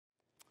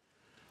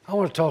I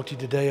want to talk to you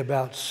today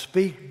about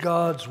speak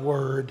God's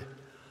word,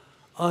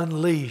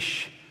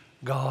 unleash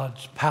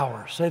God's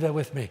power. Say that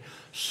with me.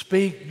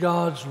 Speak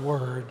God's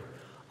word,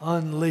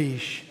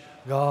 unleash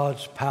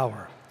God's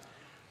power.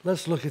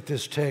 Let's look at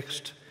this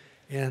text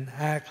in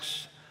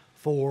Acts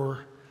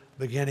 4,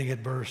 beginning at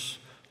verse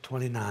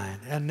 29.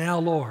 And now,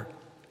 Lord,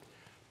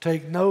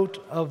 take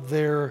note of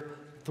their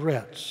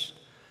threats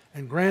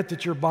and grant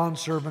that your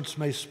bondservants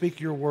may speak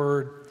your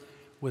word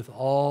with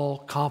all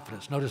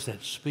confidence. Notice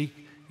that,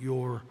 speak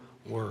your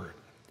word.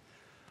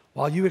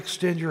 While you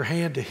extend your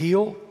hand to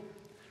heal,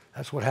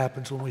 that's what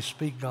happens when we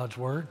speak God's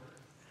word.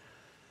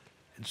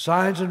 And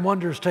signs and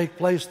wonders take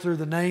place through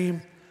the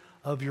name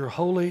of your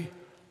holy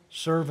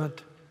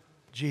servant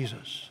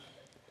Jesus.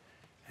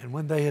 And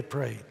when they had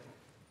prayed,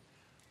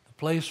 the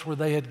place where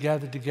they had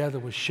gathered together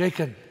was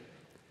shaken,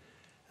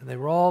 and they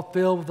were all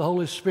filled with the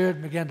Holy Spirit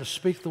and began to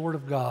speak the word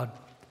of God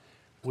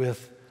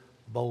with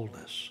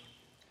boldness.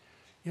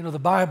 You know, the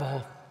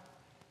Bible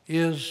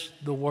is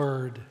the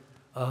Word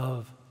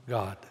of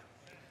God.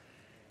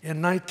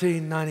 In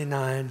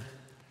 1999,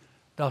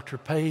 Dr.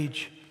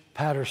 Paige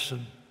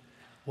Patterson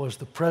was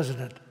the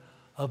president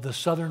of the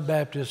Southern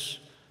Baptist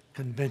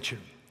Convention.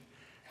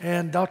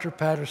 And Dr.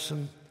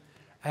 Patterson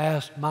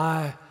asked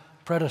my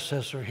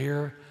predecessor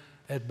here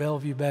at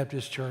Bellevue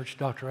Baptist Church,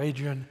 Dr.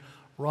 Adrian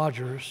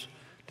Rogers,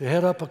 to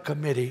head up a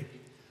committee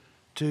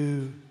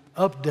to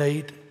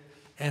update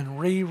and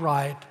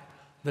rewrite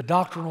the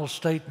doctrinal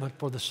statement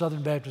for the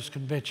Southern Baptist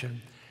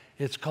Convention.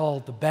 It's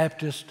called the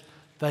Baptist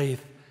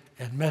Faith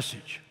and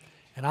Message.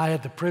 And I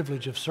had the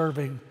privilege of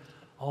serving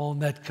on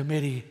that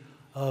committee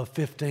of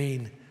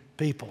 15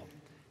 people.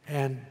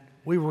 And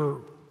we were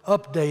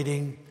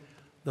updating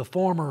the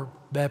former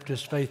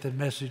Baptist Faith and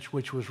Message,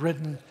 which was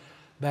written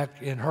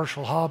back in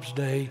Herschel Hobbs'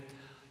 day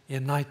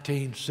in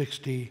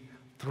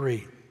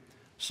 1963.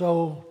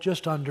 So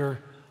just under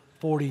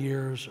 40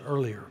 years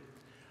earlier.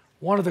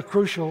 One of the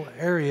crucial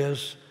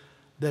areas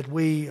that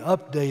we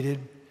updated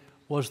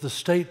was the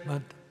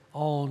statement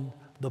on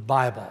the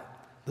Bible,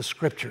 the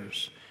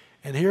Scriptures.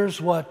 And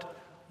here's what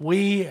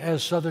we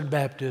as Southern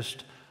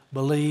Baptists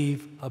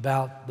believe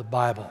about the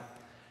Bible.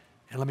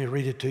 And let me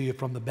read it to you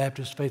from the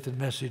Baptist Faith and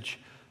Message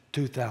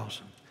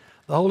 2000.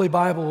 The Holy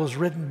Bible was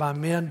written by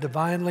men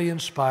divinely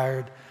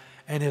inspired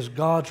and is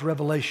God's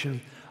revelation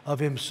of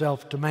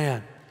Himself to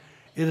man.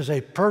 It is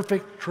a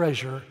perfect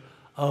treasure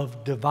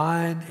of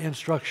divine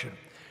instruction.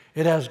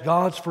 It has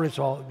God for its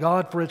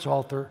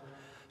author,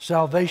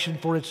 salvation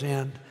for its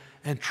end,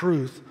 and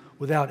truth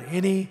without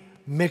any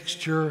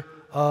mixture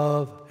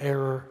of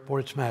error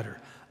for its matter.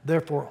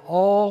 Therefore,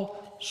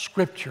 all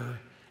Scripture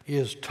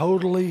is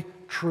totally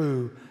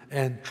true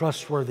and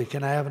trustworthy.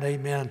 Can I have an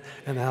amen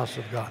in the house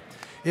of God?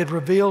 It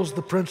reveals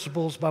the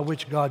principles by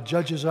which God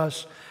judges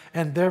us,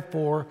 and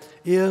therefore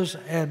is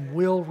and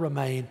will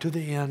remain to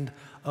the end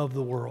of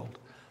the world,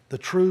 the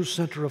true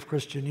center of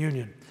Christian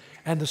union,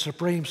 and the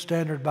supreme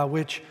standard by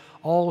which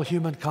all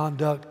human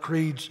conduct,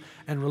 creeds,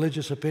 and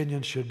religious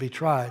opinions should be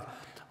tried.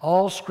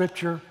 All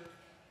Scripture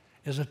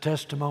is a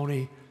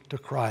testimony to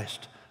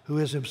Christ, who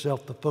is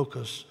Himself the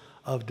focus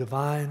of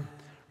divine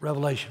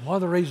revelation. One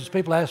of the reasons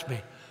people ask me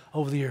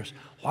over the years,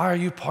 why are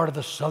you part of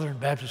the Southern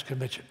Baptist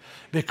Convention?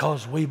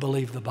 Because we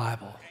believe the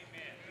Bible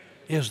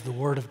is the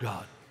Word of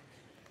God,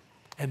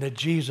 and that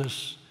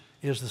Jesus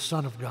is the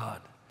Son of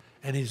God,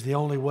 and He's the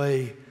only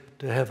way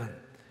to heaven.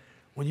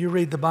 When you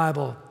read the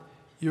Bible,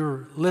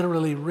 you're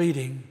literally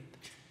reading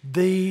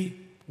the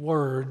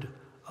Word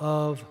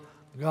of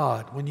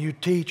God. When you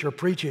teach or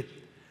preach it,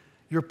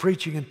 you're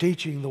preaching and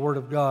teaching the Word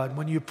of God.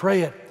 When you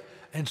pray it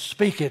and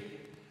speak it,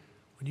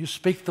 when you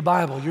speak the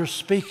Bible, you're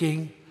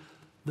speaking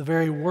the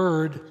very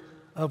Word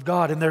of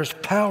God. And there's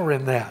power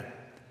in that.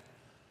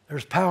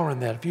 There's power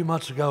in that. A few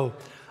months ago,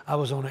 I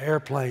was on an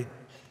airplane,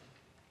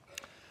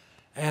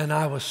 and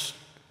I was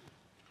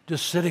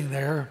just sitting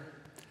there,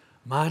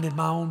 minding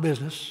my own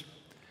business.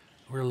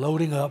 We're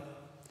loading up,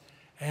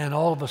 and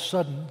all of a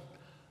sudden,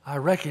 I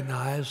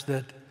recognized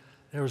that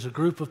there was a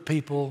group of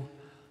people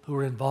who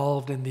were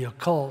involved in the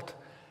occult,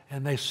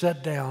 and they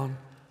sat down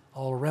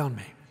all around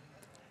me.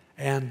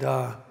 And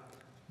no,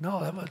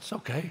 it's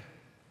okay.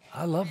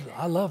 I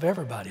love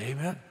everybody,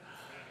 amen.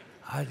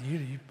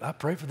 I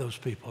pray for those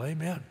people,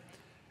 amen.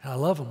 And I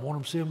love them, want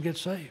them to see them get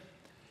saved.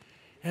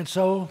 And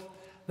so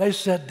they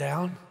sat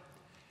down,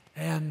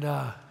 and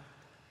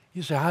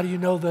you say, how do you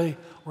know they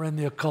were in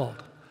the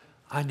occult?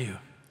 I knew.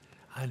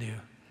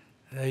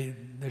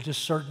 There's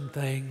just certain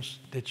things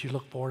that you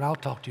look for, and I'll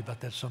talk to you about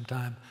that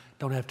sometime.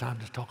 Don't have time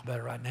to talk about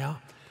it right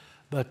now.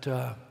 But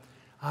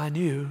I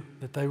knew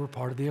that they were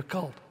part of the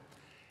occult.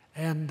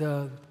 And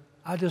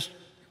I just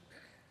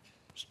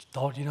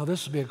thought,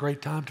 this would be a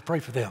great time to pray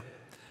for them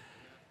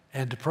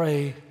and to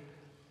pray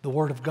the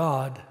Word of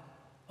God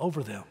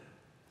over them.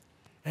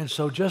 And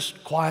so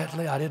just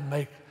quietly, I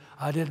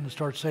didn't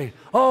start saying,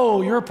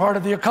 oh, you're part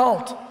of the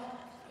occult.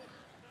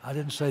 I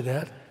didn't say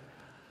that.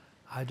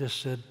 I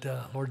just said,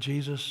 Lord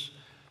Jesus,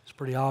 it's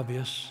pretty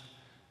obvious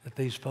that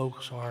these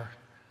folks are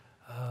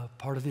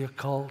part of the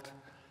occult.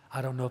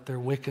 I don't know if they're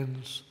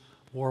Wiccans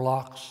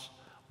warlocks,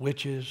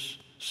 witches,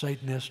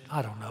 Satanists,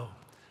 I don't know.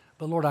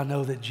 But Lord, I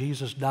know that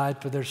Jesus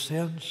died for their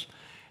sins,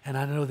 and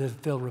I know that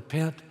if they'll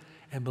repent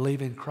and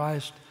believe in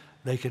Christ,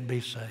 they can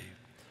be saved.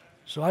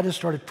 So I just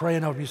started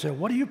praying over. You said,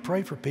 what do you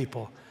pray for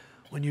people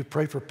when you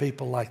pray for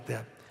people like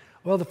that?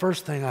 Well, the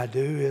first thing I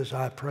do is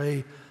I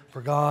pray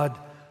for God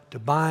to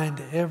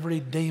bind every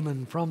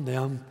demon from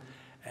them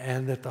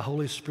and that the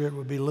Holy Spirit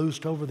would be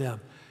loosed over them.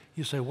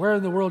 You say, where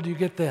in the world do you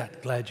get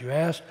that? Glad you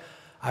asked.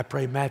 I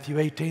pray Matthew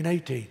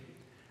 18:18.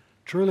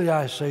 Truly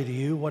I say to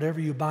you, whatever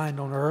you bind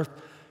on earth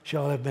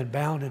shall have been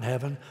bound in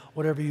heaven.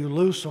 Whatever you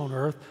loose on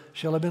earth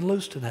shall have been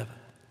loosed in heaven.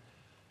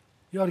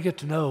 You ought to get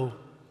to know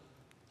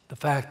the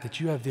fact that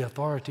you have the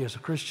authority as a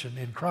Christian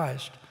in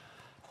Christ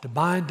to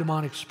bind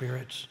demonic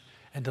spirits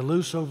and to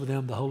loose over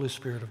them the Holy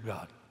Spirit of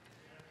God.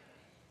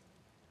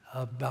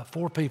 About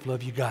 4 people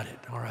of you got it.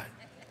 All right.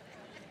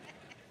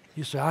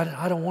 You say,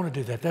 I don't want to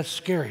do that. That's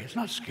scary. It's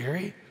not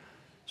scary.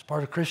 It's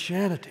part of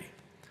Christianity.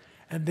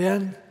 And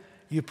then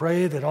you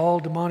pray that all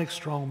demonic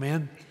strong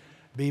men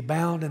be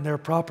bound in their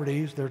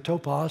properties, their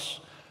topos,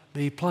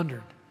 be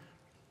plundered.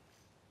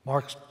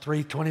 Mark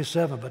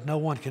 3:27, but no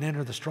one can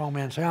enter the strong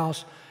man's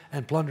house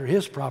and plunder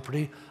his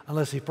property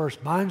unless he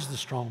first binds the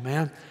strong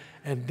man,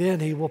 and then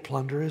he will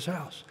plunder his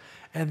house.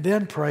 And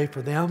then pray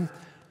for them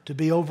to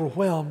be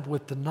overwhelmed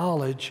with the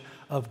knowledge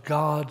of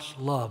God's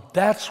love.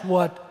 That's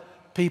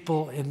what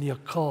people in the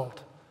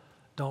occult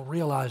don't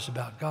realize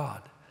about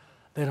God.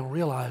 They don't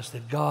realize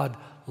that God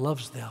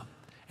loves them.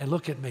 And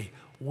look at me,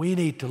 we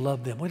need to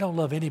love them. We don't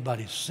love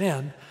anybody's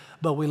sin,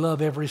 but we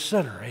love every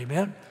sinner,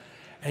 amen?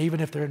 Even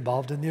if they're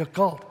involved in the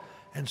occult.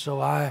 And so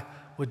I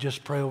would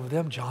just pray over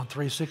them, John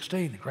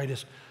 3:16, the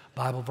greatest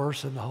Bible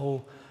verse in the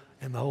whole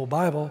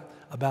Bible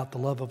about the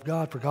love of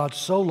God. For God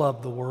so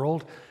loved the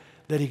world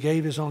that he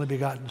gave his only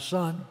begotten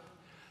Son,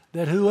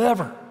 that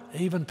whoever,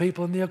 even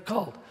people in the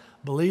occult,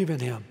 believe in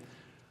him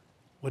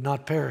would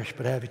not perish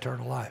but have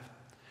eternal life.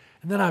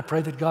 And then I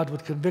pray that God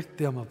would convict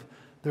them of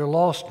their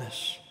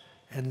lostness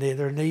and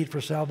their need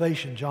for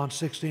salvation. John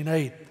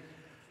 16:8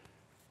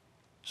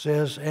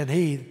 says, and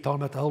he,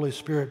 talking about the Holy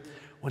Spirit,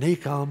 when he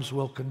comes,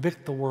 will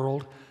convict the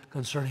world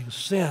concerning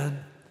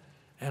sin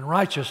and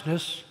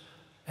righteousness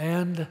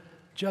and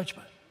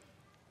judgment.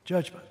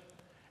 Judgment.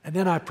 And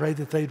then I pray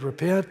that they'd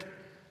repent,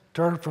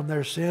 turn from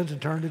their sins,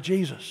 and turn to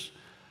Jesus.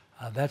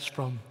 That's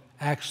from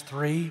Acts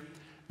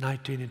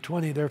 3:19 and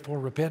 20. Therefore,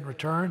 repent and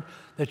return,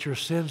 that your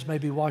sins may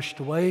be washed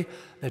away,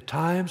 that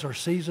times or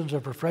seasons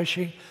of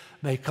refreshing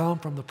may come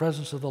from the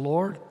presence of the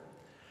Lord,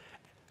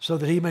 so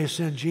that he may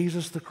send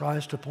Jesus the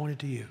Christ appointed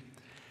to you.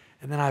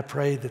 And then I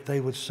pray that they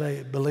would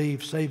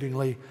believe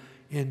savingly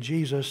in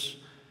Jesus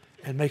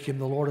and make him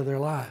the Lord of their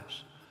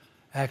lives.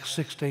 Acts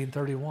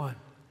 16:31.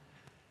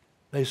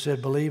 They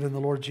said, believe in the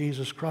Lord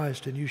Jesus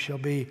Christ and you shall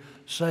be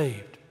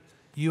saved.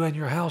 You and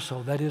your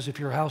household. That is, if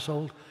your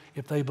household,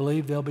 if they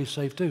believe, they'll be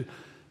saved too.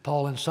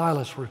 Paul and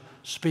Silas were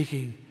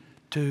speaking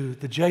to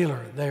the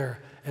jailer there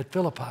at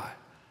Philippi.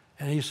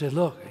 And he said,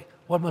 look,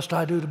 what must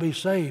I do to be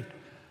saved?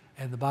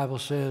 And the Bible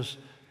says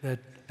that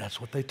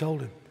that's what they told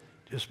him.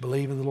 Just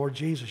believe in the Lord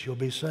Jesus, you'll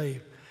be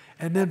saved.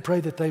 And then pray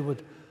that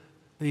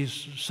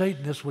these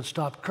Satanists would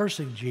stop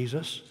cursing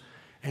Jesus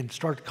and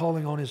start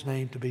calling on his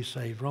name to be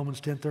saved. Romans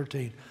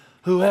 10:13.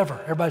 Whoever,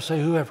 everybody say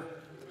whoever.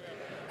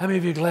 How many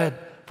of you are glad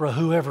for a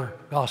whoever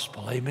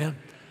gospel? Amen.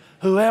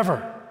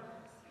 Whoever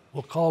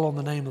will call on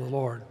the name of the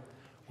Lord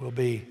will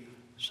be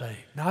saved.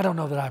 Now, I don't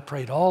know that I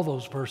prayed all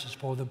those verses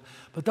for them,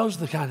 but those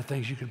are the kind of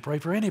things you can pray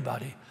for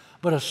anybody,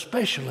 but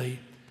especially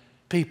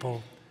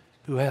people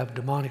who have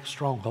demonic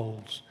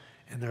strongholds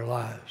in their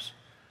lives.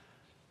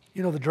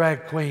 You know, the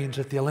drag queens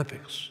at the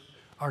Olympics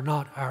are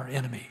not our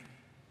enemy.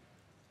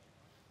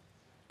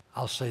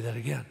 I'll say that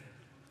again.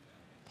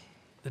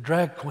 The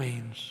drag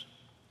queens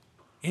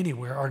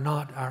anywhere are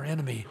not our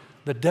enemy.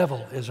 The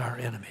devil is our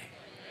enemy.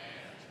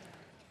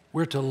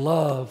 We're to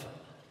love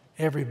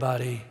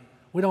everybody.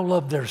 We don't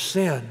love their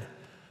sin,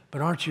 but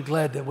aren't you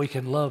glad that we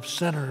can love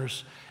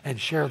sinners and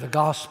share the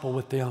gospel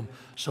with them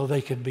so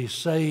they can be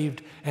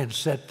saved and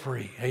set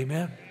free?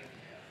 Amen?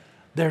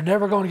 They're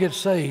never going to get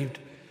saved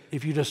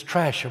if you just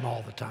trash them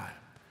all the time.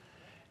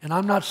 And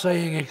I'm not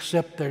saying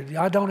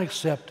I don't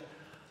accept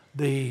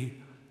the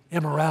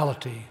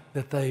immorality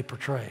that they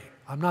portray.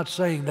 I'm not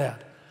saying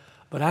that.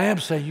 But I am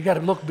saying you got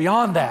to look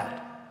beyond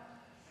that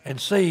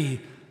and see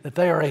that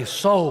they are a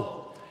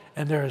soul.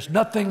 And there is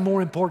nothing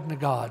more important to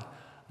God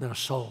than a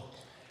soul.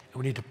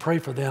 And we need to pray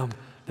for them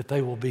that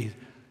they will be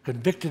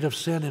convicted of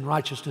sin and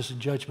righteousness and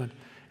judgment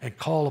and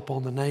call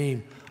upon the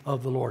name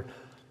of the Lord.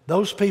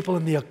 Those people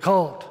in the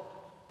occult,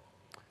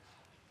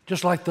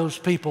 just like those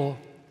people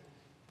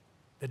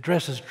that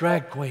dress as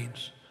drag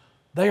queens,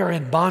 they are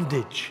in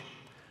bondage.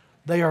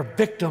 They are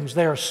victims.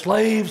 They are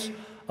slaves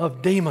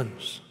of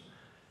demons.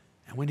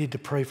 And we need to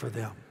pray for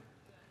them.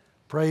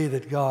 Pray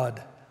that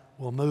God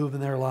will move in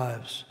their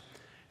lives.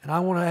 And I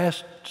want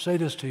to say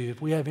this to you.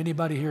 If we have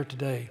anybody here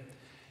today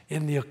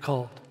in the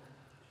occult,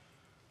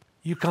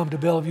 you come to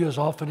Bellevue as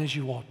often as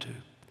you want to,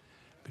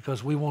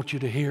 because we want you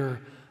to hear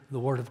the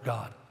Word of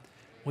God.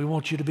 We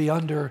want you to be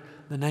under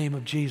the name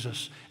of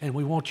Jesus, and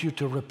we want you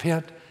to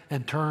repent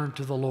and turn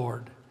to the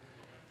Lord.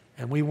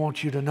 And we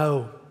want you to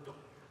know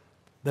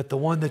that the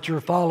one that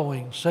you're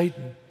following,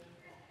 Satan,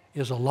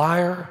 is a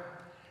liar,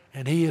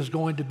 and he is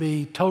going to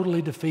be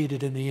totally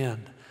defeated in the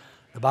end.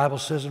 The Bible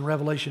says in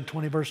Revelation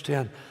 20, verse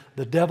 10,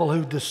 the devil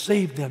who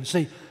deceived them.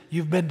 See,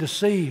 you've been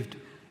deceived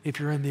if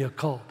you're in the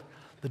occult.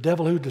 The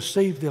devil who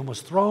deceived them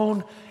was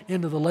thrown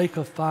into the lake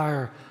of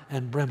fire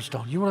and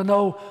brimstone. You want to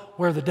know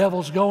where the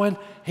devil's going?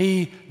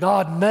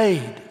 God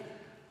made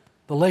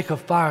the lake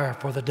of fire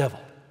for the devil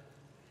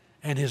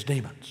and his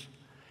demons,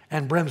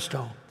 and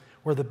brimstone,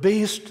 where the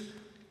beast,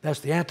 that's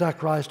the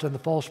Antichrist, and the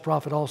false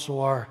prophet also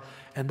are,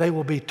 and they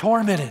will be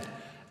tormented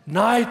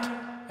night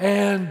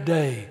and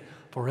day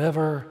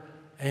forever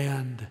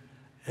and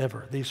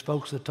ever. These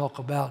folks that talk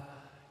about,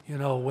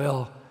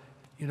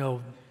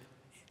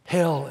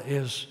 hell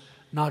is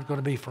not going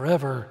to be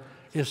forever.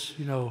 It's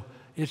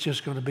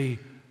just going to be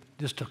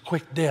just a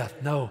quick death.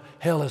 No,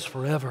 hell is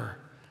forever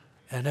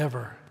and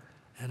ever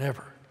and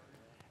ever.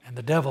 And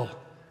the devil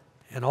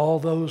and all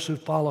those who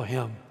follow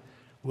him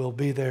will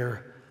be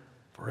there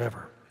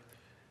forever.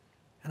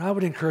 And I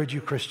would encourage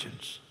you,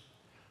 Christians,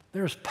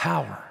 there's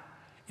power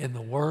in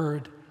the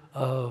Word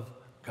of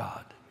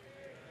God.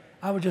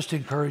 I would just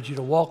encourage you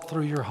to walk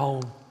through your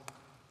home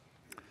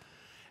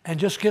and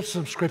just get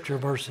some scripture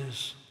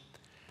verses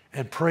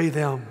and pray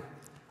them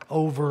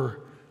over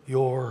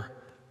your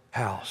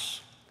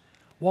house.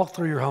 Walk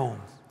through your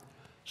home.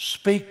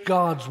 Speak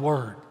God's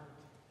Word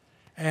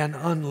and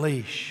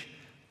unleash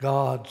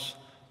God's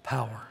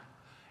power.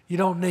 You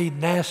don't need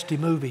nasty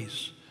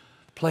movies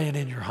playing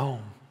in your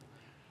home.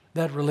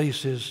 That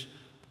releases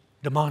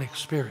demonic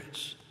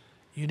spirits.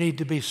 You need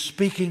to be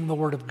speaking the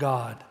Word of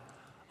God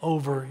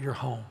over your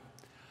home.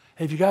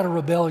 If you got a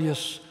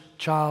rebellious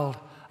child,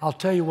 I'll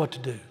tell you what to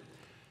do.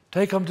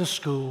 Take them to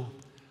school,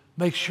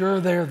 make sure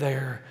they're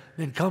there,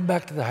 then come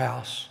back to the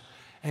house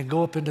and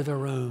go up into their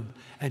room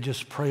and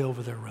just pray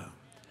over their room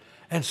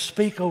and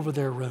speak over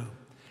their room.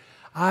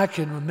 I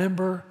can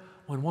remember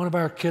when one of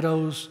our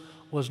kiddos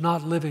was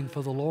not living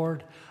for the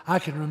Lord. I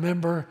can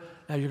remember,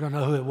 now you're going to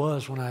know who it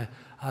was when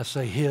I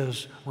say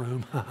his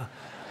room.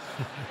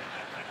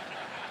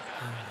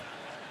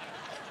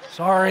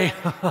 Sorry.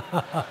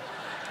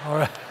 All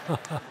right.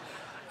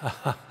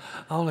 I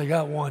only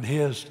got one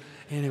his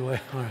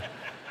anyway. All right.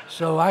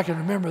 So I can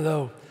remember,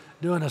 though,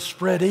 doing a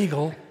spread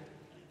eagle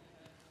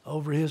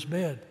over his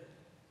bed,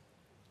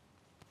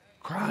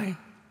 crying.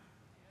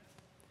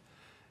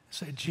 I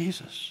said,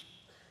 Jesus,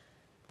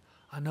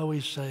 I know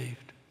he's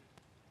saved,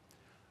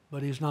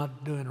 but he's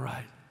not doing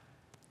right.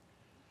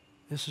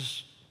 This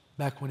is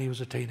back when he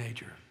was a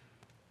teenager.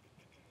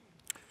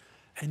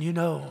 And you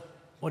know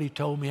what he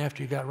told me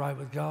after he got right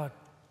with God?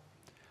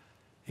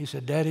 He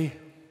said, Daddy,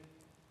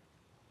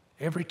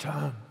 every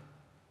time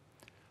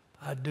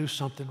I'd do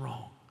something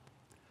wrong,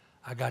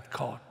 I got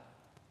caught.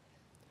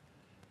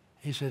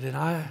 He said, and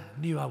I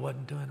knew I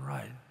wasn't doing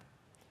right.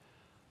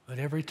 But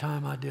every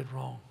time I did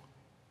wrong,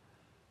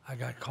 I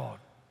got caught.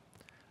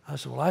 I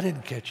said, well, I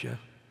didn't catch you.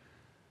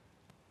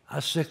 I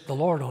sicked the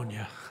Lord on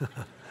you.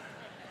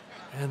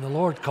 And the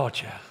Lord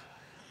caught you.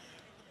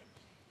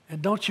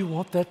 And don't you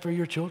want that for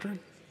your children?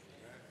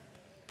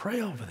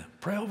 Pray over them.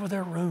 Pray over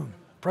their room.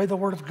 Pray the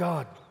Word of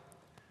God.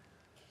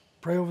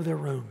 Pray over their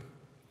room.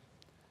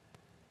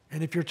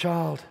 And if your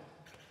child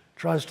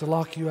tries to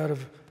lock you out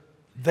of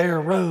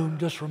their room,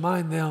 just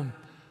remind them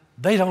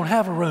they don't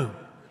have a room.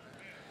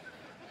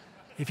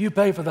 If you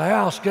pay for the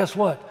house, guess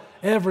what?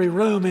 Every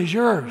room is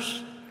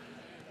yours.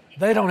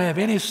 They don't have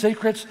any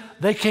secrets.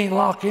 They can't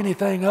lock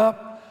anything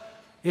up.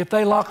 If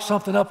they lock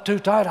something up too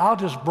tight, I'll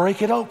just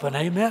break it open.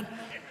 Amen?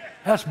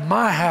 That's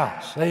my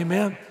house.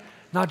 Amen?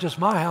 Not just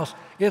my house.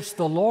 It's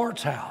the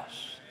Lord's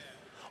house.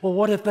 Well,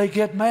 what if they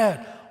get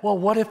mad? Well,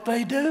 what if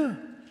they do?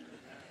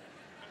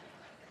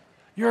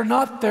 You're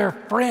not their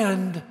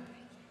friend.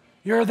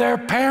 You're their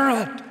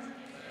parent.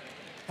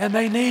 And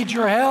they need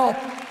your help.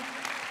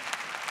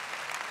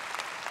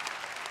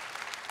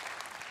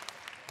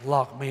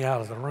 Lock me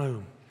out of the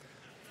room.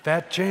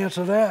 Fat chance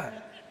of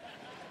that.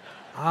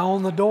 I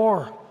own the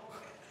door.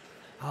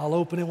 I'll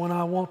open it when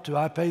I want to.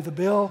 I pay the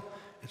bill.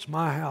 It's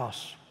my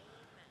house.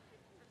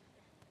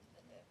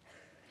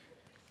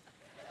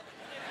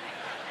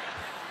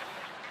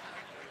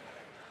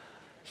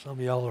 Some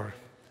of y'all are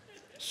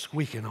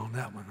squeaking on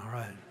that one, all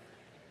right.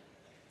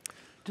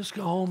 Just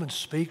go home and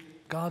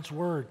speak God's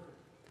word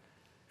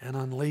and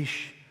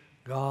unleash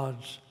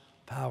God's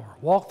power.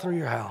 Walk through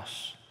your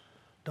house.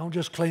 Don't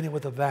just clean it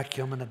with a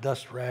vacuum and a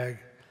dust rag.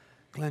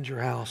 Cleanse your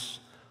house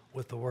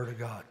with the Word of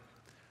God.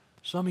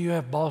 Some of you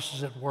have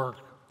bosses at work,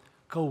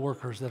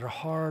 co-workers that are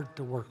hard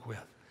to work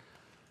with.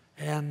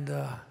 And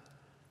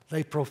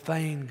they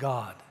profane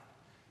God.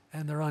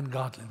 And they're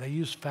ungodly. They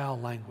use foul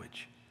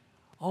language.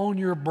 On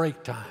your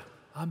break time,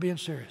 I'm being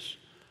serious,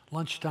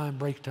 lunchtime,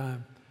 break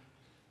time,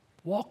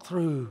 walk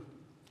through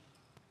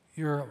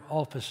your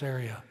office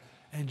area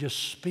and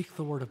just speak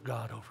the Word of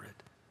God over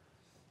it.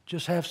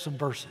 Just have some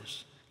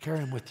verses. Carry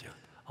them with you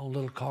on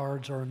little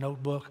cards or a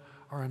notebook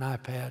or an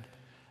iPad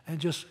and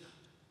just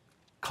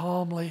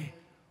calmly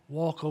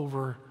walk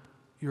over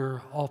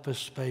your office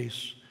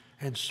space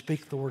and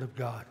speak the Word of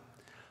God.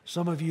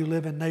 Some of you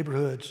live in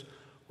neighborhoods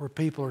where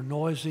people are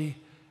noisy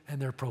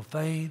and they're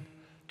profane.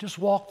 Just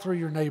walk through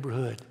your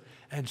neighborhood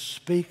and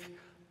speak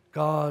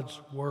God's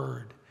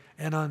Word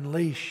and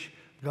unleash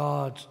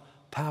God's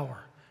power.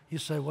 You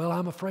say, well,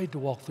 I'm afraid to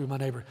walk through my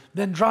neighborhood.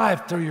 Then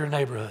drive through your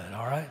neighborhood,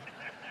 all right?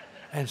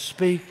 And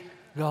speak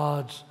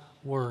God's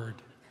Word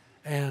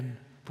and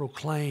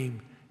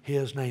proclaim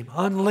His name.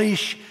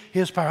 Unleash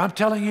His power. I'm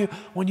telling you,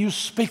 when you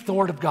speak the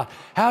Word of God,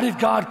 how did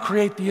God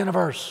create the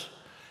universe?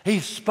 He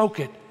spoke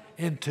it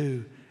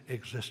into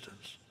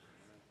existence.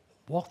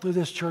 Walk through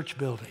this church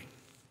building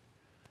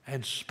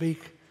and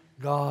speak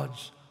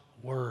God's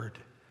Word.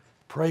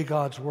 Pray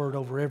God's Word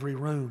over every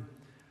room.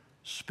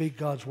 Speak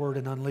God's Word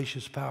and unleash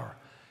His power.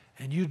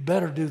 And you'd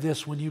better do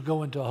this when you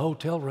go into a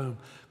hotel room,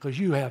 because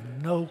you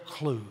have no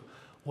clue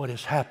what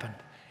has happened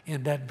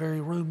in that very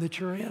room that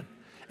you're in.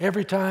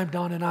 Every time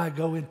Don and I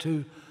go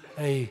into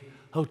a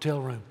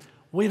hotel room,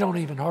 we don't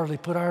even hardly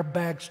put our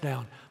bags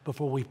down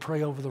before we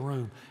pray over the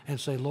room and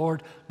say,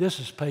 Lord, this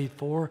is paid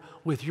for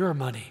with your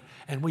money,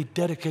 and we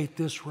dedicate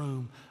this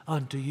room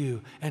unto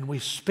you. And we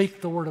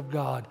speak the Word of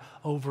God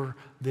over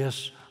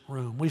this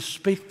room. We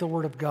speak the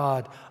Word of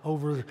God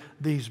over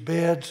these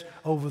beds,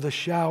 over the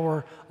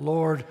shower,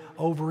 Lord,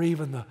 over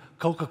even the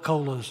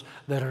Coca-Colas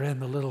that are in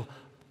the little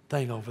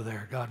thing over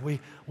there. God,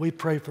 we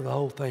pray for the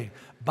whole thing.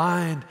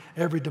 Bind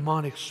every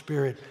demonic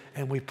spirit,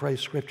 and we pray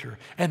Scripture.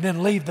 And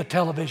then leave the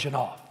television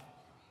off.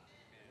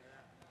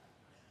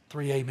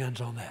 3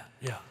 amens on that.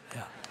 Yeah.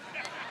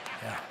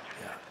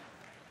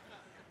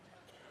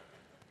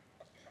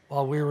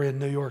 While we were in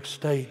New York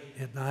State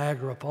at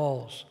Niagara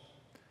Falls,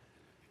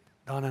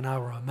 Don and I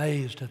were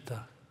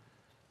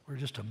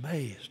just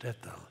amazed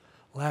at the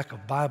lack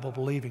of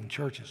Bible-believing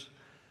churches.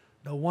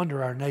 No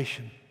wonder our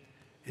nation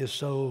is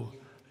so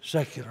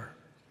secular.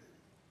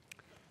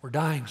 We're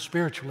dying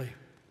spiritually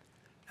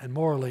and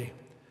morally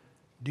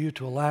due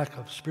to a lack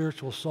of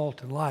spiritual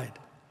salt and light.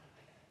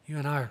 You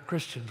and I are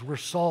Christians. We're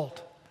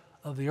salt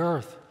of the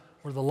earth.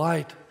 We're the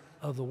light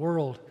of the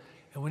world.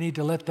 And we need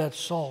to let that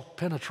salt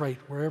penetrate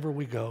wherever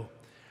we go.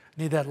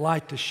 We need that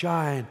light to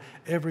shine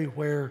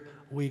everywhere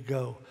we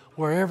go.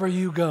 Wherever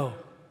you go,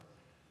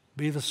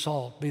 be the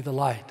salt, be the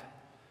light,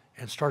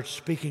 and start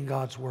speaking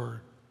God's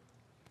Word,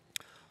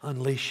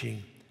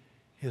 unleashing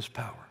His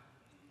power.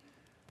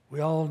 We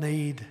all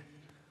need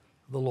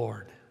the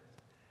Lord,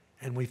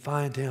 and we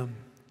find Him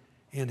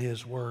in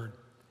His Word.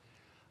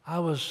 I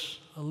was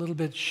a little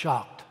bit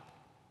shocked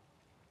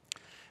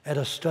at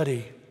a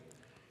study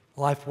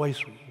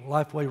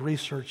Lifeway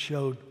Research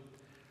showed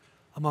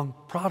among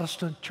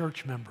Protestant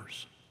church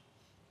members.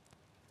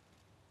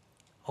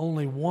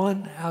 Only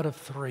 1 out of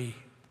 3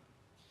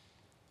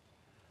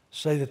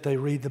 say that they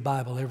read the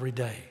Bible every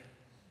day.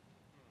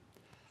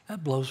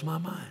 That blows my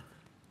mind.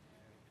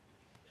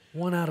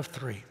 1 out of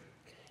 3.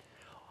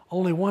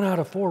 Only 1 out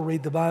of 4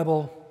 read the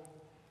Bible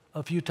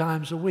a few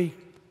times a week.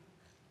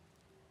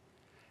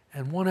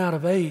 And 1 out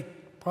of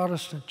 8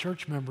 Protestant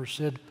church members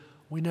said,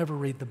 we never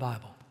read the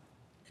Bible.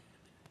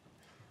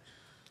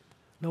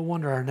 No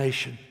wonder our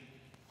nation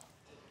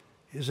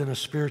is in a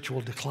spiritual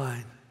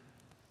decline.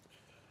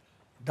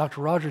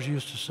 Dr. Rogers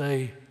used to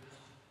say,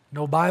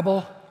 no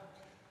Bible,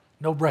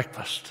 no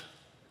breakfast.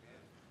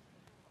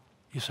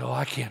 You say, oh,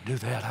 I can't do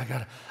that.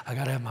 I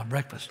gotta have my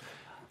breakfast.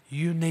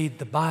 You need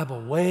the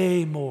Bible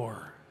way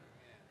more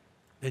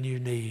than you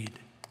need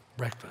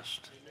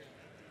breakfast.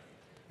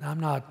 Now, I'm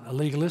not a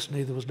legalist,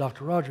 neither was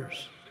Dr.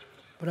 Rogers,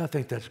 but I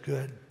think that's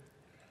good.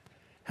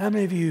 How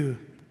many of you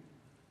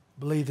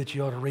believe that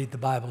you ought to read the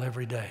Bible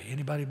every day?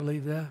 Anybody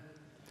believe that?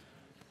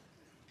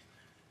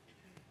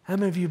 How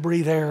many of you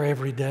breathe air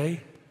every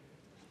day?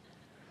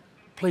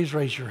 Please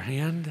raise your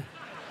hand.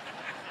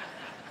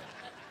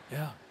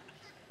 Yeah.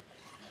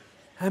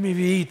 How many of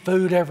you eat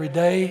food every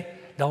day?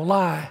 Don't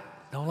lie.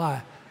 Don't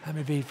lie. How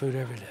many of you eat food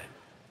every day?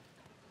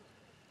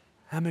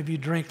 How many of you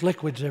drink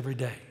liquids every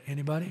day?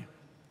 Anybody?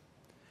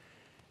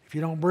 If you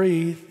don't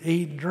breathe,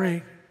 eat, and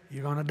drink,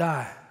 you're going to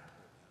die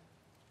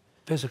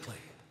physically.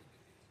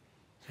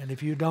 And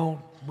if you don't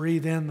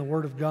breathe in the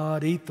Word of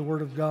God, eat the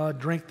Word of God,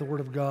 drink the Word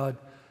of God,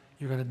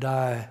 you're going to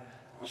die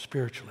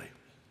spiritually.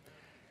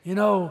 You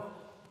know,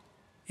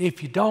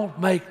 if you don't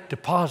make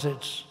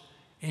deposits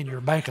in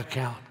your bank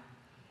account,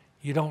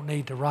 you don't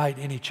need to write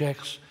any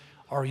checks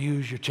or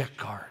use your check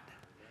card.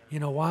 You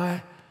know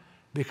why?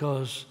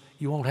 Because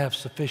you won't have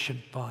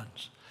sufficient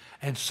funds.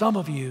 And some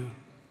of you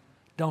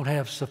don't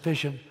have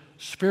sufficient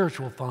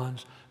spiritual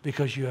funds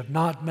because you have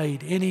not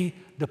made any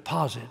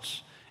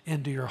deposits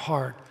into your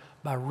heart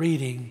by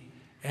reading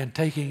and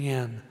taking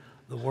in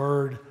the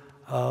Word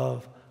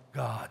of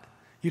God.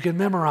 You can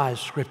memorize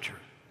Scripture.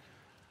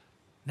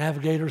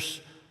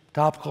 Navigator's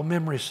topical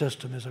memory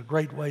system is a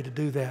great way to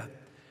do that.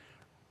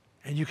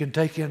 And you can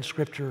take in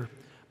Scripture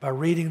by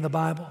reading the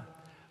Bible,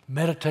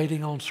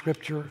 meditating on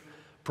Scripture,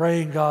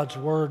 praying God's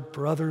Word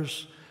for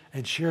others,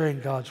 and sharing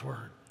God's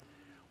Word.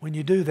 When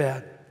you do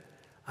that,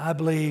 I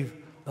believe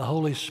the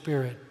Holy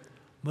Spirit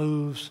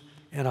moves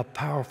in a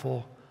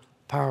powerful,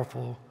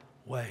 powerful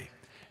way.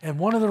 And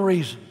one of the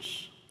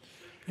reasons,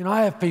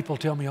 I have people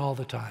tell me all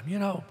the time,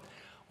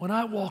 when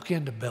I walk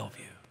into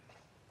Bellevue,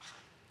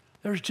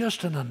 there's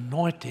just an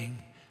anointing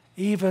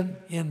even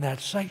in that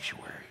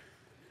sanctuary.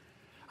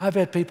 I've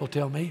had people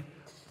tell me,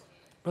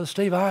 Brother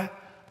Steve, I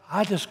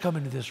just come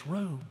into this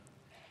room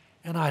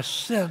and I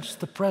sense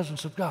the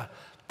presence of God.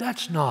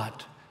 That's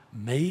not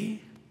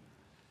me.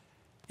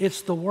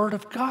 It's the Word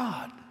of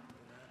God.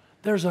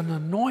 There's an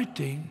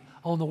anointing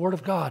on the Word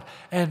of God.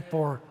 And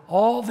for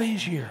all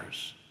these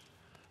years,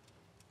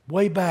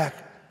 way back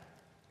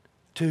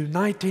to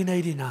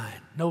 1989,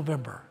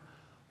 November,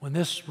 when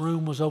this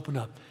room was opened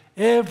up,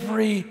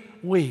 every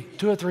week,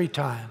 2 or 3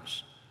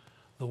 times,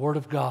 the Word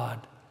of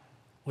God,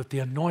 with the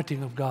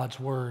anointing of God's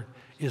Word,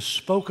 is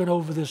spoken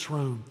over this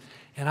room.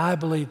 And I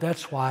believe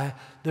that's why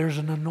there's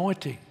an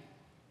anointing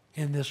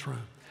in this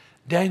room.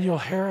 Daniel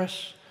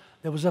Harris,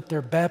 that was up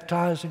there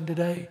baptizing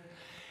today,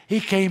 he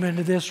came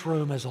into this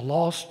room as a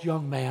lost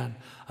young man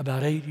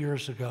about 8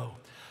 years ago,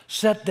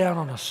 sat down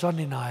on a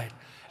Sunday night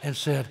and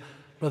said,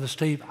 Brother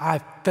Steve, I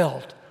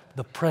felt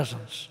the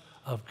presence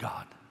of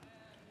God.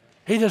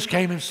 He just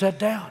came and sat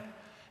down.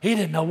 He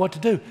didn't know what to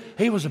do.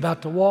 He was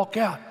about to walk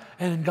out.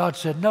 And then God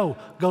said, no,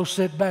 go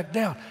sit back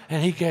down.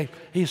 And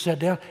he sat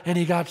down and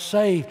he got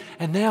saved.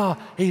 And now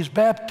he's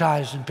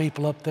baptizing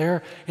people up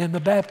there in the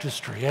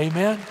baptistry.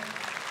 Amen?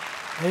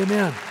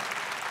 Amen.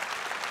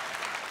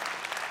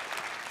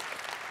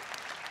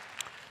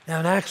 Now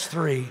in Acts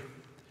 3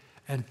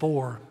 and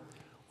 4,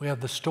 we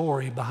have the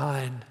story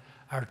behind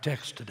our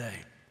text today.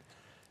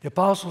 The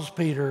apostles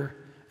Peter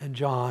and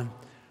John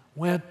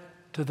went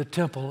to the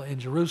temple in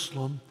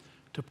Jerusalem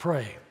to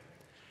pray.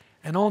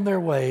 And on their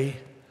way,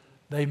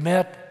 they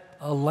met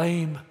a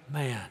lame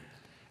man,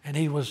 and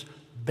he was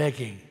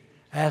begging,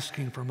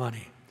 asking for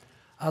money.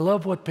 I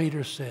love what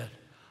Peter said.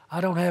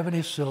 I don't have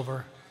any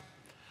silver.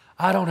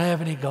 I don't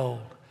have any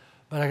gold,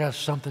 but I got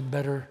something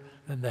better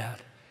than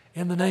that.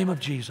 In the name of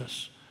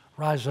Jesus,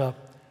 rise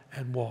up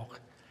and walk.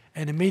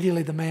 And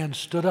immediately the man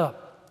stood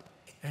up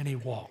and he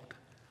walked.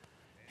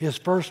 His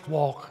first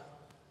walk,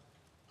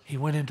 he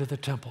went into the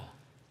temple.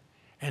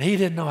 And he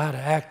didn't know how to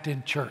act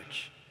in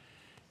church.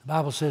 The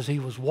Bible says he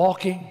was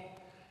walking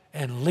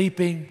and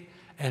leaping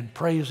and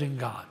praising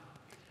God.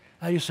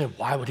 Now you said,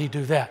 why would he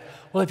do that?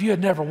 Well, if you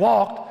had never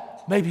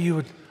walked, maybe you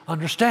would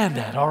understand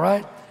that, all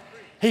right?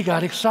 He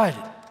got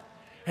excited.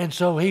 And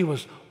so he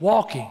was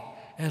walking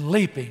and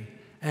leaping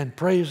and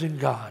praising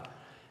God.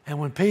 And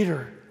when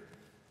Peter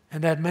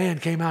and that man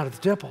came out of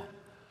the temple,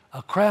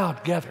 a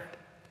crowd gathered.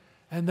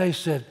 And they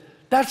said,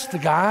 that's the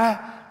guy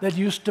that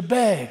used to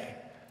beg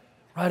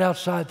right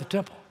outside the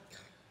temple.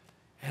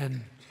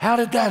 And how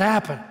did that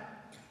happen?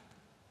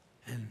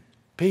 And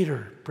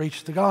Peter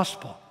preached the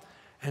gospel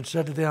and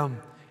said to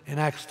them in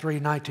Acts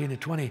 3:19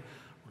 and 20,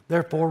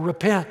 therefore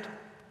repent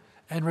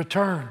and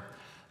return,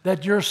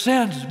 that your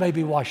sins may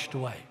be washed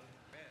away,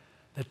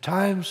 that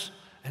times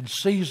and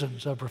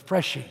seasons of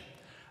refreshing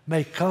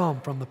may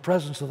come from the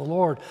presence of the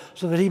Lord,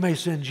 so that he may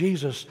send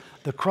Jesus,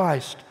 the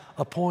Christ,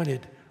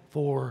 appointed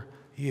for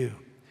you.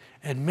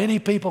 And many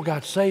people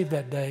got saved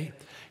that day.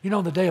 You know,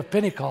 on the day of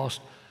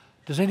Pentecost,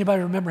 does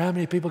anybody remember how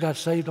many people got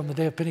saved on the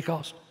day of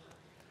Pentecost?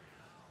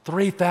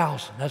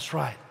 3,000, that's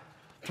right.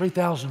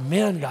 3,000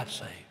 men got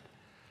saved.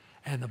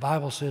 And the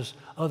Bible says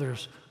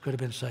others could have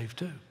been saved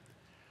too.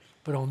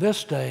 But on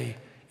this day,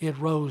 it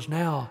rose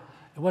now.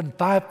 It wasn't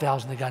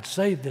 5,000 that got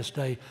saved this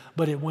day,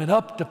 but it went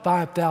up to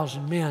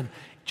 5,000 men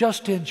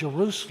just in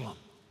Jerusalem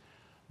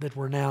that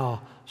were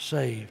now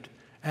saved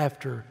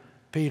after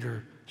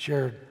Peter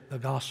shared the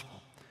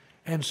gospel.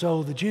 And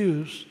so the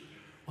Jews,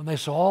 when they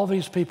saw all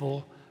these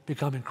people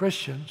becoming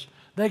Christians,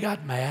 they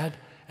got mad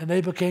and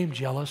they became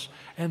jealous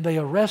and they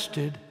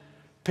arrested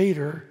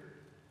Peter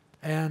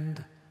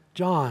and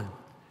John.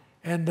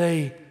 And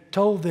they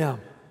told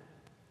them,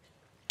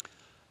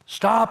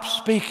 stop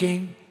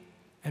speaking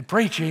and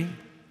preaching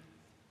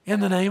in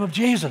the name of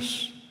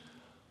Jesus.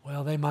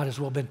 Well, they might as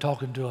well have been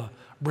talking to a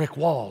brick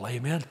wall,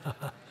 amen?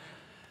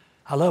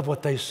 I love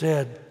what they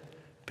said.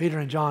 Peter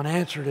and John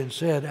answered and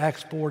said,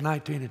 Acts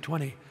 4:19 and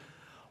 20,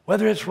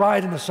 whether it's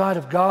right in the sight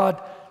of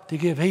God to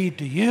give heed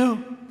to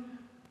you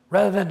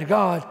rather than to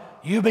God,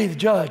 you be the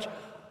judge.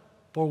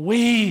 For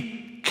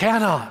we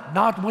cannot,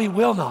 not we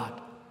will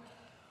not,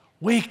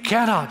 we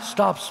cannot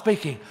stop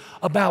speaking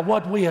about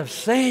what we have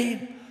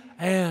seen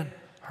and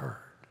heard.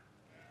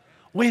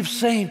 We've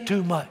seen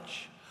too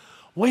much.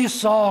 We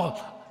saw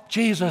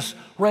Jesus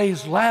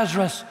raise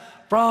Lazarus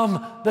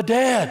from the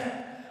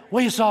dead.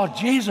 We saw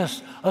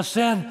Jesus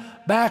ascend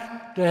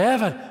back to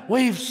heaven.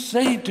 We've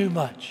seen too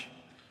much.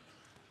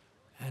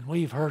 And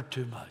we've heard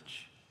too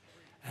much.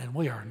 And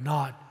we are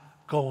not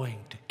going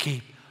to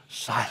keep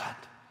silent.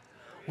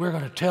 We're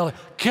going to tell it,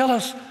 kill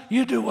us,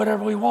 you do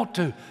whatever we want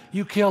to.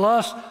 You kill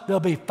us,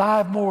 there'll be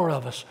 5 more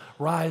of us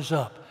rise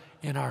up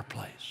in our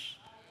place.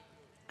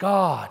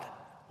 God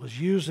was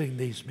using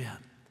these men.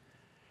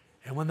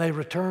 And when they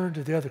returned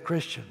to the other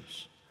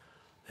Christians,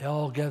 they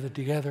all gathered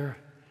together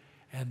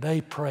and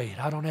they prayed.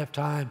 I don't have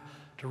time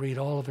to read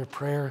all of their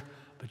prayer,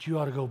 but you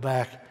ought to go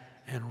back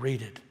and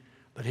read it.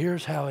 But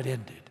here's how it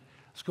ended.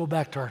 Let's go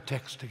back to our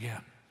text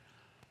again.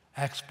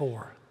 Acts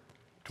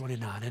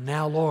 4:29. And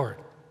now, Lord,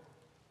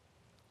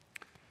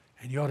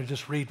 and you ought to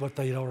just read what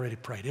they had already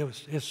prayed.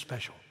 It's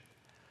special.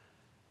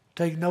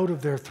 Take note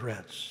of their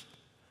threats.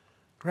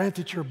 Grant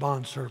that your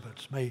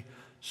bondservants may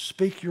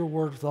speak your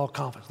word with all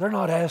confidence. They're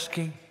not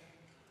asking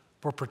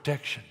for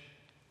protection.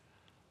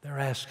 They're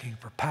asking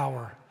for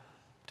power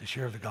to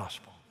share the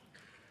gospel.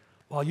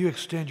 While you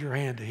extend your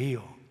hand to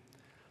heal,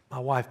 my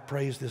wife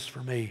prays this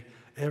for me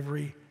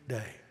every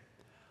day.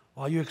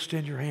 While you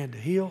extend your hand to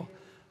heal,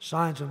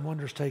 signs and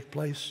wonders take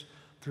place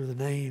through the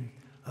name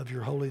of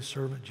your holy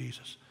servant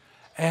Jesus.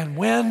 And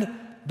when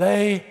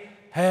they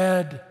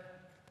had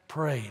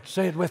prayed,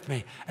 say it with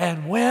me,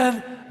 and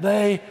when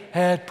they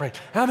had prayed.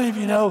 How many of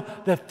you know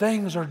that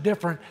things are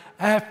different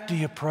after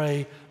you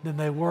pray than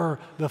they were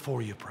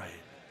before you prayed?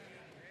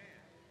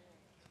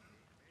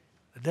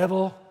 The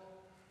devil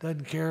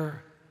doesn't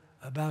care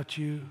about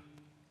you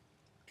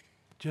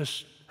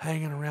just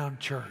hanging around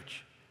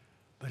church,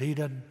 but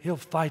he'll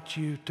fight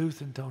you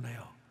tooth and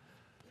toenail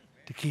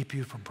to keep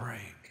you from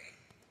praying.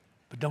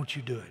 But don't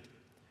you do it.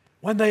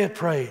 When they had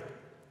prayed,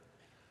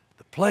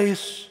 the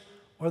place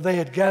where they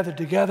had gathered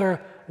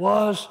together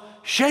was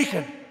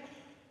shaken.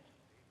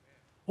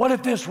 What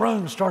if this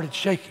room started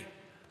shaking?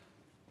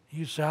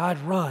 You'd say, I'd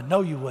run.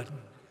 No, you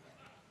wouldn't.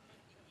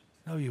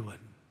 No, you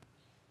wouldn't.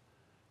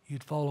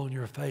 You'd fall on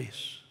your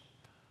face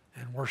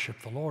and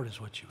worship the Lord is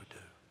what you would do.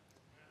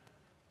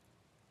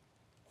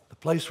 The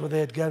place where they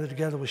had gathered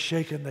together was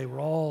shaken. They were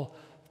all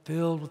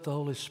filled with the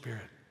Holy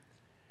Spirit.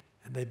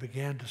 And they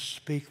began to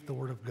speak the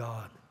word of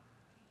God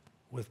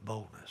with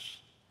boldness.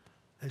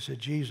 They said,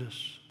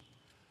 Jesus,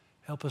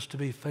 help us to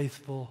be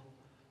faithful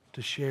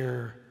to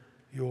share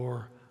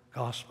your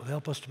gospel.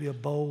 Help us to be a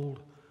bold,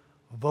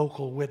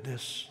 vocal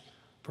witness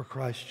for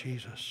Christ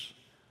Jesus.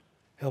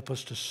 Help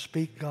us to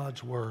speak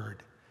God's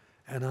word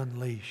and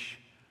unleash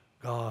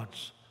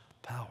God's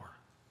power.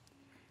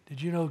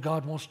 Did you know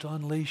God wants to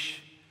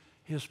unleash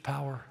his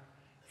power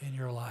in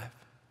your life?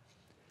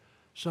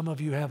 Some of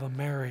you have a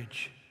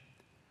marriage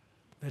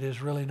that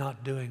is really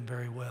not doing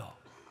very well.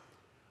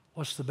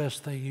 What's the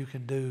best thing you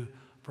can do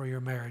for your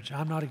marriage?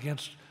 I'm not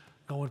against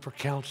going for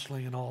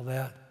counseling and all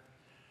that,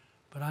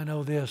 but I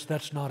know this,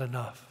 that's not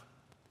enough.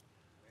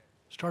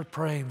 Start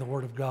praying the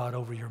word of God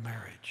over your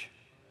marriage.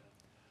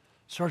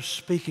 Start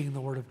speaking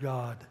the word of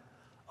God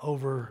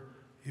over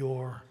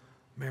your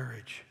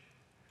marriage.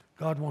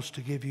 God wants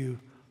to give you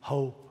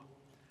hope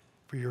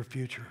for your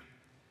future.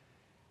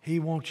 He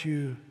wants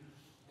you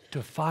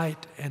to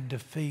fight and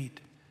defeat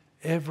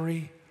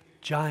every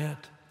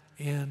giant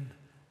in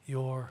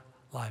your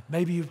life.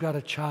 Maybe you've got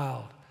a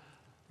child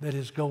that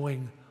is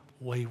going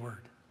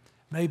wayward.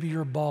 Maybe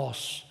your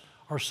boss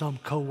or some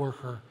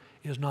coworker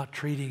is not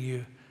treating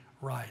you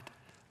right.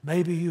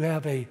 Maybe you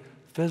have a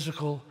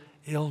physical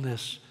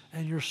illness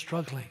and you're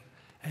struggling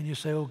and you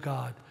say, oh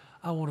God,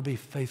 I want to be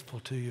faithful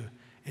to you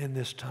in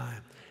this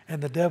time.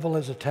 And the devil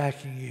is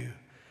attacking you.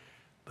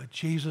 But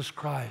Jesus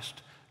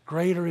Christ,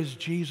 greater is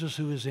Jesus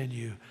who is in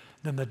you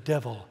than the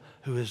devil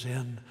who is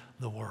in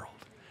the world.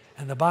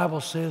 And the Bible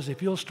says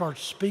if you'll start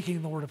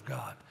speaking the word of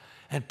God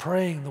and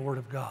praying the word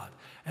of God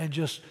and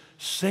just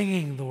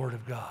singing the word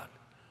of God,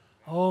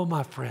 oh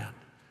my friend,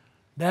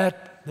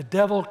 that the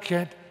devil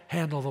can't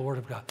handle the word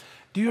of God.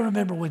 Do you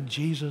remember when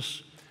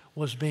Jesus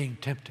was being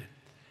tempted?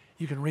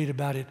 You can read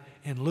about it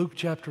in Luke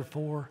chapter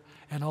 4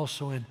 and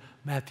also in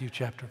Matthew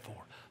chapter 4.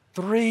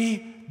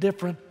 3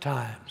 different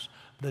times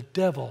the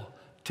devil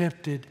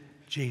tempted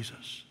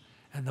Jesus.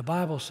 And the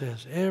Bible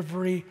says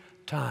every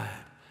time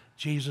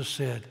Jesus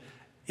said,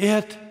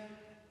 it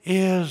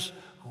is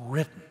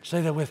written.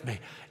 Say that with me.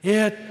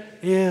 It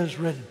is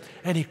written.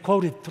 And he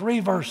quoted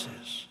 3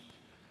 verses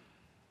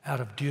out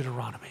of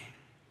Deuteronomy.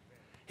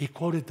 He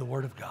quoted the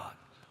Word of God.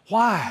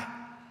 Why?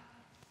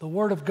 The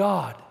Word of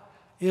God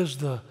is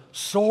the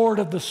sword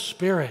of the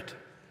Spirit,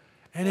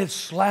 and it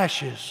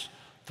slashes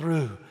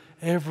through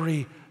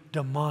every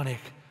demonic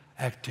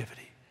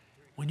activity.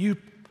 When you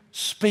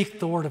speak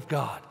the Word of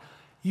God,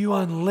 you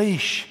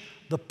unleash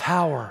the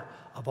power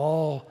of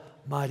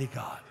Almighty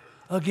God.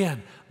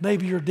 Again,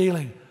 maybe you're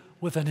dealing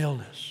with an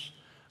illness.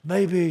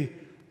 Maybe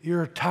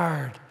you're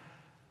tired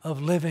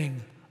of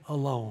living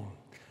alone.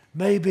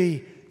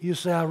 Maybe you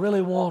say, I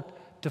really want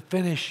to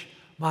finish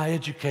my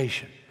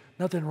education.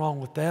 Nothing wrong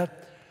with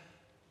that.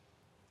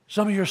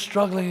 Some of you are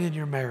struggling in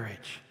your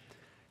marriage.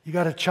 You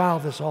got a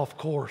child that's off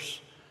course.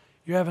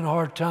 You're having a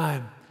hard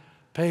time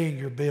paying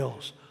your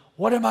bills.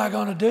 What am I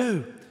going to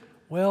do?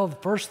 Well, the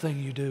first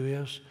thing you do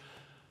is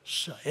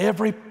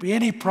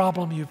any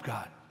problem you've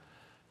got,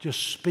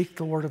 just speak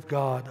the word of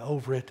God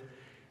over it.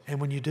 And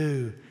when you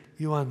do,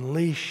 you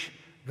unleash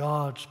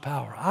God's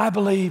power. I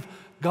believe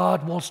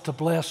God wants to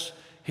bless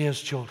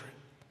his children.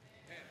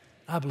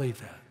 I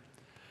believe that.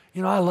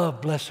 You know, I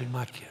love blessing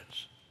my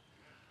kids.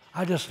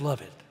 I just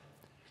love it.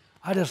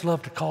 I just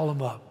love to call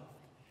them up.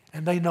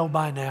 And they know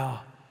by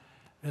now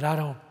that I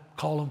don't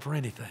call them for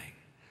anything.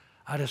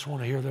 I just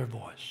want to hear their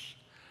voice.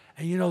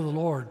 And you know the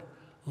Lord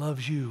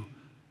loves you.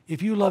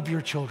 If you love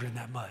your children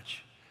that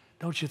much,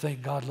 don't you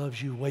think God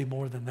loves you way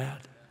more than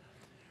that?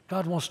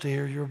 God wants to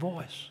hear your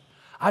voice.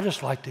 I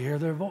just like to hear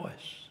their voice.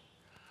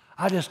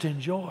 I just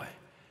enjoy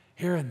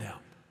hearing them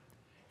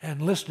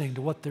and listening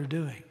to what they're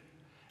doing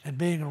and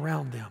being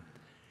around them.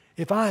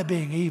 If I,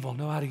 being evil,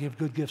 know how to give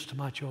good gifts to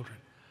my children,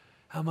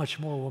 how much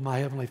more will my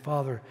Heavenly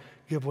Father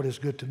give what is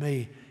good to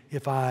me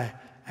if I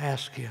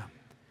ask Him?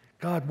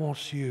 God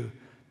wants you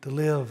to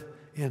live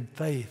in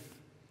faith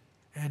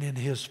and in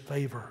His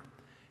favor.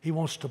 He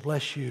wants to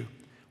bless you.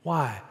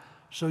 Why?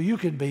 So you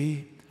can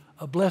be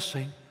a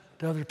blessing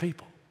to other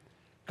people.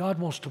 God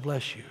wants to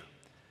bless you.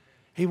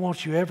 He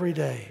wants you every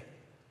day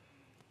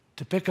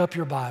to pick up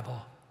your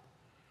Bible.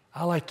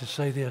 I like to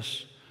say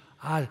this.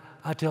 I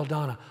tell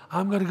Donna,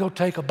 I'm going to go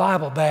take a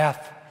Bible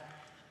bath.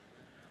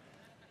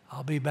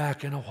 I'll be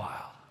back in a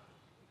while.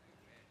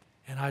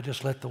 And I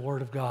just let the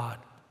Word of God,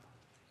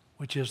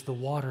 which is the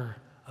water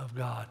of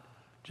God,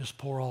 just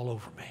pour all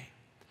over me.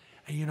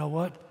 And you know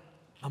what?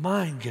 My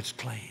mind gets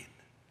clean.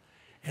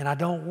 And I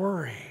don't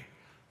worry.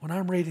 When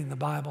I'm reading the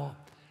Bible,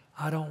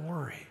 I don't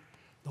worry.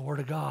 The Word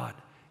of God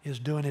is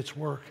doing its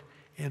work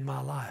in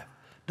my life.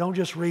 Don't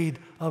just read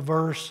a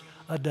verse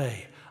a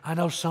day. I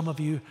know some of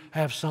you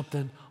have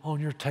something on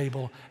your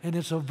table, and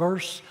it's a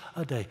verse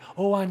a day.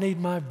 Oh, I need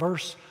my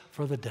verse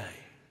for the day.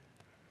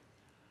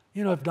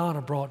 You know, if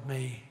Donna brought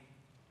me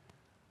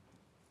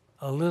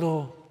a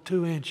little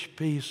 2-inch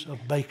piece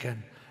of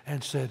bacon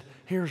and said,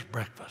 here's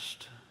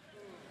breakfast,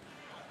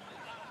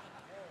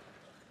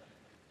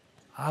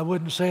 I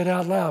wouldn't say it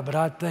out loud, but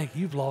I'd think,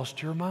 you've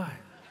lost your mind.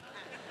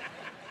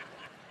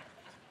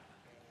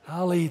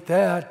 I'll eat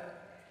that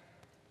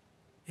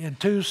in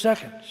 2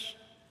 seconds.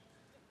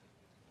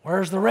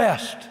 Where's the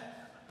rest?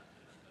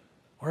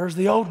 Where's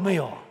the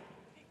oatmeal?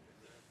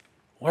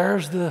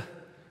 Where's the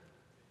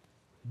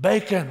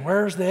bacon?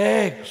 Where's the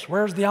eggs?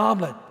 Where's the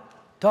omelet?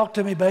 Talk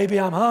to me, baby,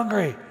 I'm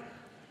hungry.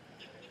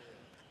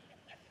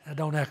 Now,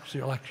 don't act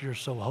like you're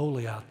so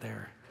holy out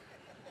there.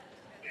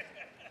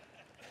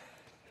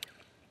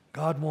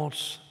 God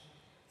wants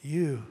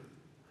you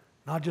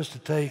not just to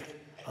take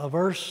a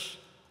verse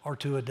or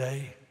two a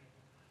day.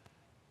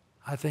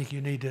 I think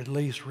you need to at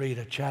least read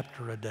a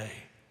chapter a day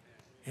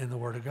in the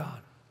Word of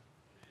God.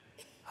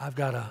 I've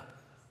got a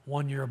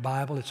one-year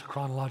Bible. It's a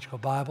chronological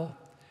Bible.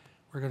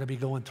 We're going to be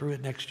going through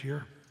it next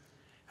year.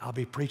 I'll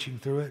be preaching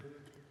through it.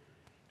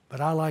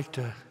 But I like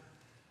to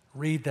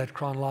read that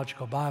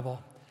chronological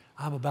Bible.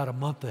 I'm about a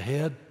month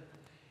ahead,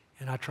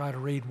 and I try to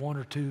read 1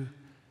 or 2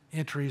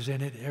 entries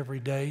in it every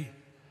day.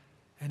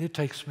 And it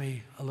takes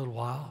me a little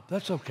while.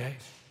 That's okay.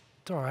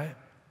 It's all right.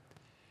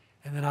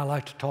 And then I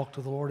like to talk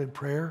to the Lord in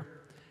prayer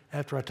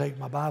after I take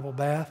my Bible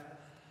bath.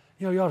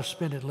 You know, you ought to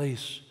spend at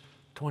least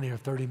 20 or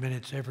 30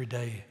 minutes every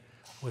day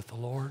with the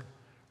Lord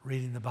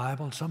reading the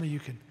Bible. And some of you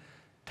can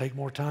take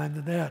more time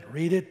than that.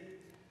 Read it.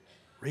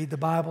 Read the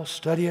Bible.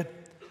 Study it.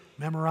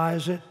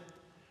 Memorize it.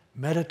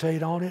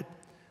 Meditate on it.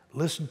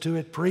 Listen to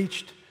it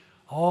preached.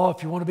 Oh,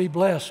 if you want to be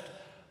blessed,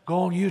 go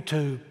on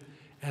YouTube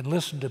and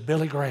listen to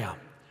Billy Graham.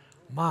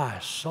 My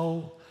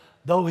soul,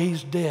 though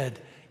he's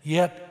dead,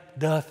 yet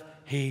doth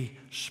he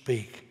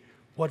speak.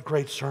 What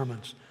great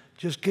sermons.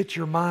 Just get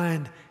your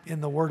mind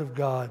in the Word of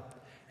God.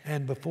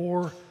 And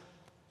before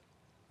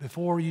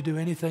you do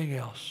anything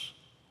else,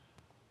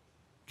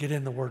 get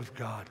in the Word of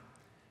God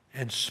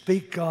and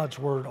speak God's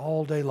Word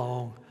all day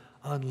long.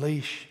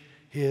 Unleash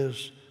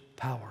His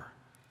power.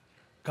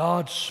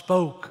 God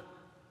spoke.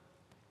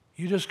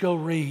 You just go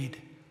read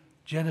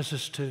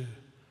Genesis 2.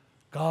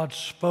 God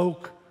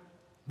spoke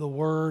the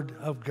Word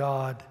of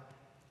God,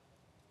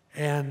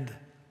 and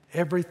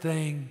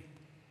everything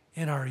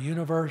in our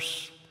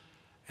universe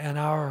and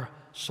our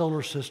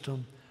solar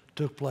system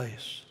took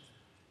place.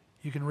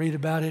 You can read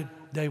about it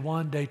day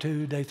 1, day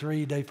 2, day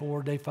 3, day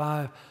 4, day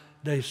 5,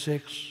 day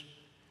 6.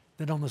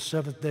 Then on the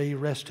 7th day He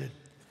rested.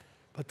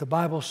 But the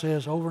Bible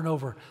says over and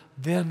over,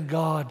 then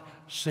God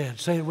said.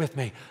 Say it with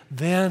me.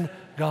 Then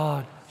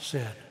God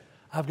said.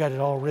 I've got it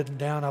all written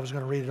down. I was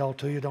going to read it all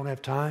to you. Don't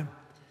have time.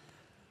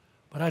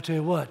 But I tell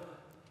you what,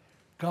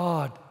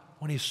 God,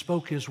 when He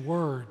spoke His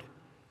word,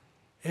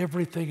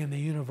 everything in the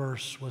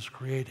universe was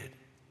created.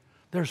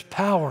 There's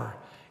power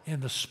in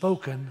the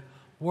spoken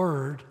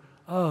word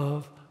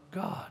of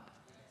God.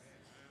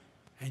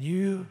 And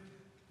you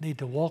need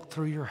to walk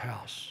through your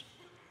house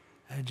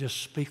and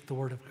just speak the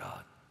word of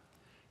God.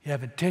 You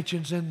have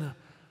tensions in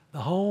the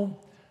home,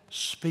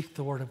 speak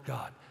the word of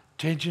God.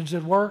 Tensions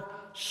at work,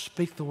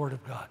 speak the word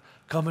of God.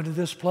 Come into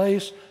this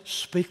place,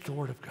 speak the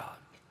word of God.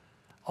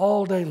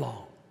 All day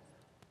long,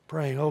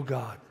 praying, oh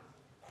God,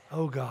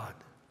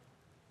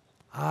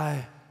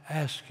 I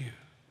ask you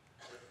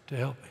to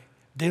help me.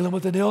 Dealing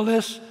with an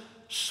illness,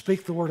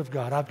 speak the word of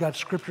God. I've got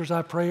scriptures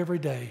I pray every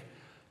day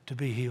to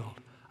be healed.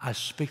 I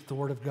speak the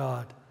word of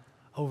God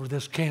over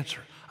this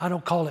cancer. I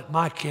don't call it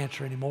my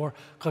cancer anymore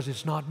because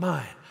it's not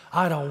mine.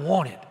 I don't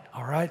want it,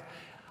 all right?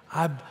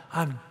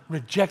 I'm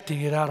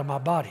rejecting it out of my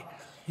body.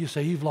 You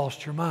say, you've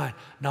lost your mind.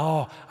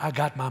 No, I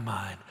got my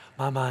mind.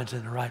 my mind's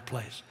in the right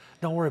place.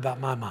 Don't worry about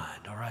my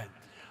mind, all right?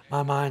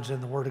 My mind's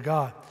in the Word of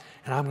God,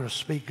 and I'm going to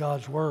speak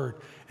God's Word,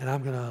 and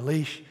I'm going to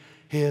unleash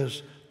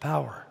His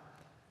power.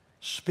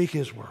 Speak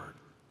His Word.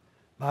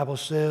 The Bible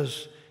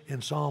says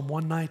in Psalm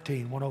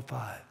 119,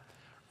 105,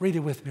 read it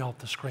with me off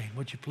the screen,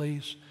 would you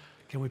please?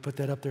 Can we put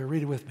that up there?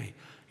 Read it with me.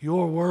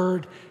 Your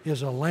Word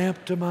is a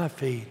lamp to my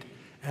feet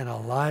and a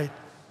light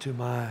to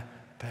my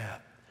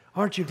path.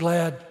 Aren't you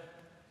glad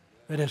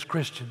that as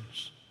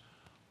Christians,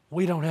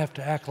 we don't have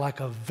to act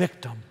like a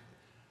victim?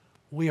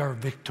 We are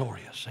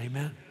victorious.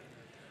 Amen?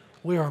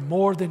 We are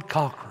more than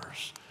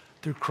conquerors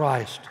through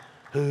Christ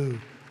who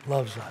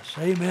loves us.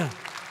 Amen.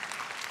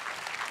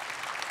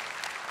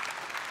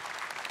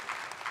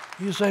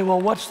 You say, well,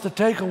 what's the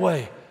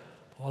takeaway?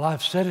 Well,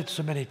 I've said it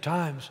so many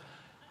times,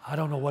 I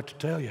don't know what to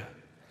tell you.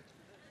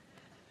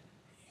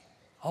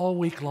 All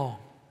week long,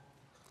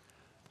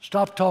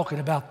 stop talking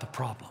about the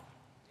problem.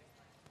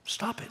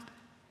 Stop it.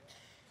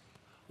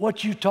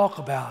 What you talk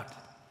about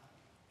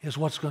is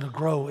what's going to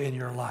grow in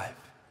your life.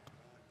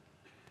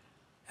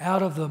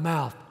 Out of the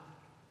mouth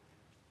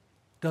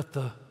doth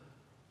the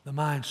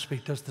mind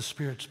speak, does the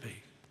Spirit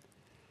speak.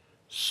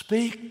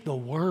 Speak the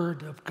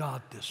Word of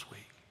God this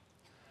week.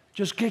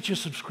 Just get you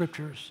some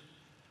scriptures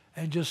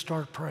and just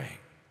start praying.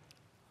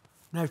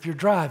 Now, if you're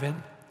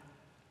driving,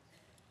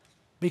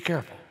 be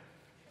careful.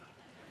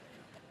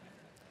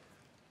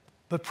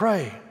 But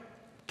pray.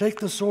 Take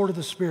the sword of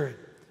the Spirit.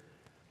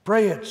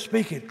 Pray it,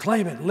 speak it,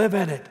 claim it, live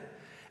in it,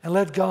 and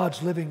let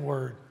God's living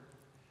Word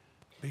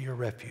be your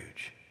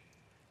refuge.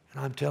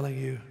 And I'm telling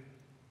you,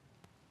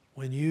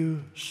 when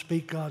you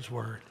speak God's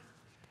Word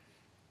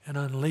and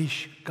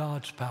unleash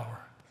God's power,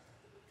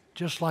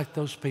 just like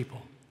those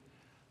people,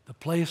 the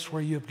place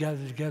where you have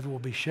gathered together will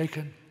be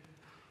shaken.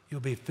 You'll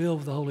be filled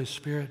with the Holy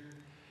Spirit,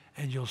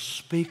 and you'll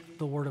speak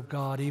the Word of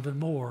God even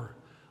more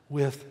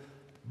with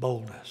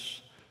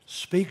boldness.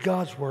 Speak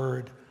God's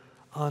Word.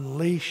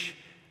 Unleash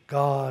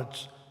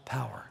God's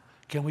power.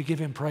 Can we give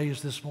Him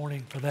praise this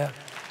morning for that?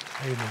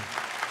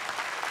 Amen.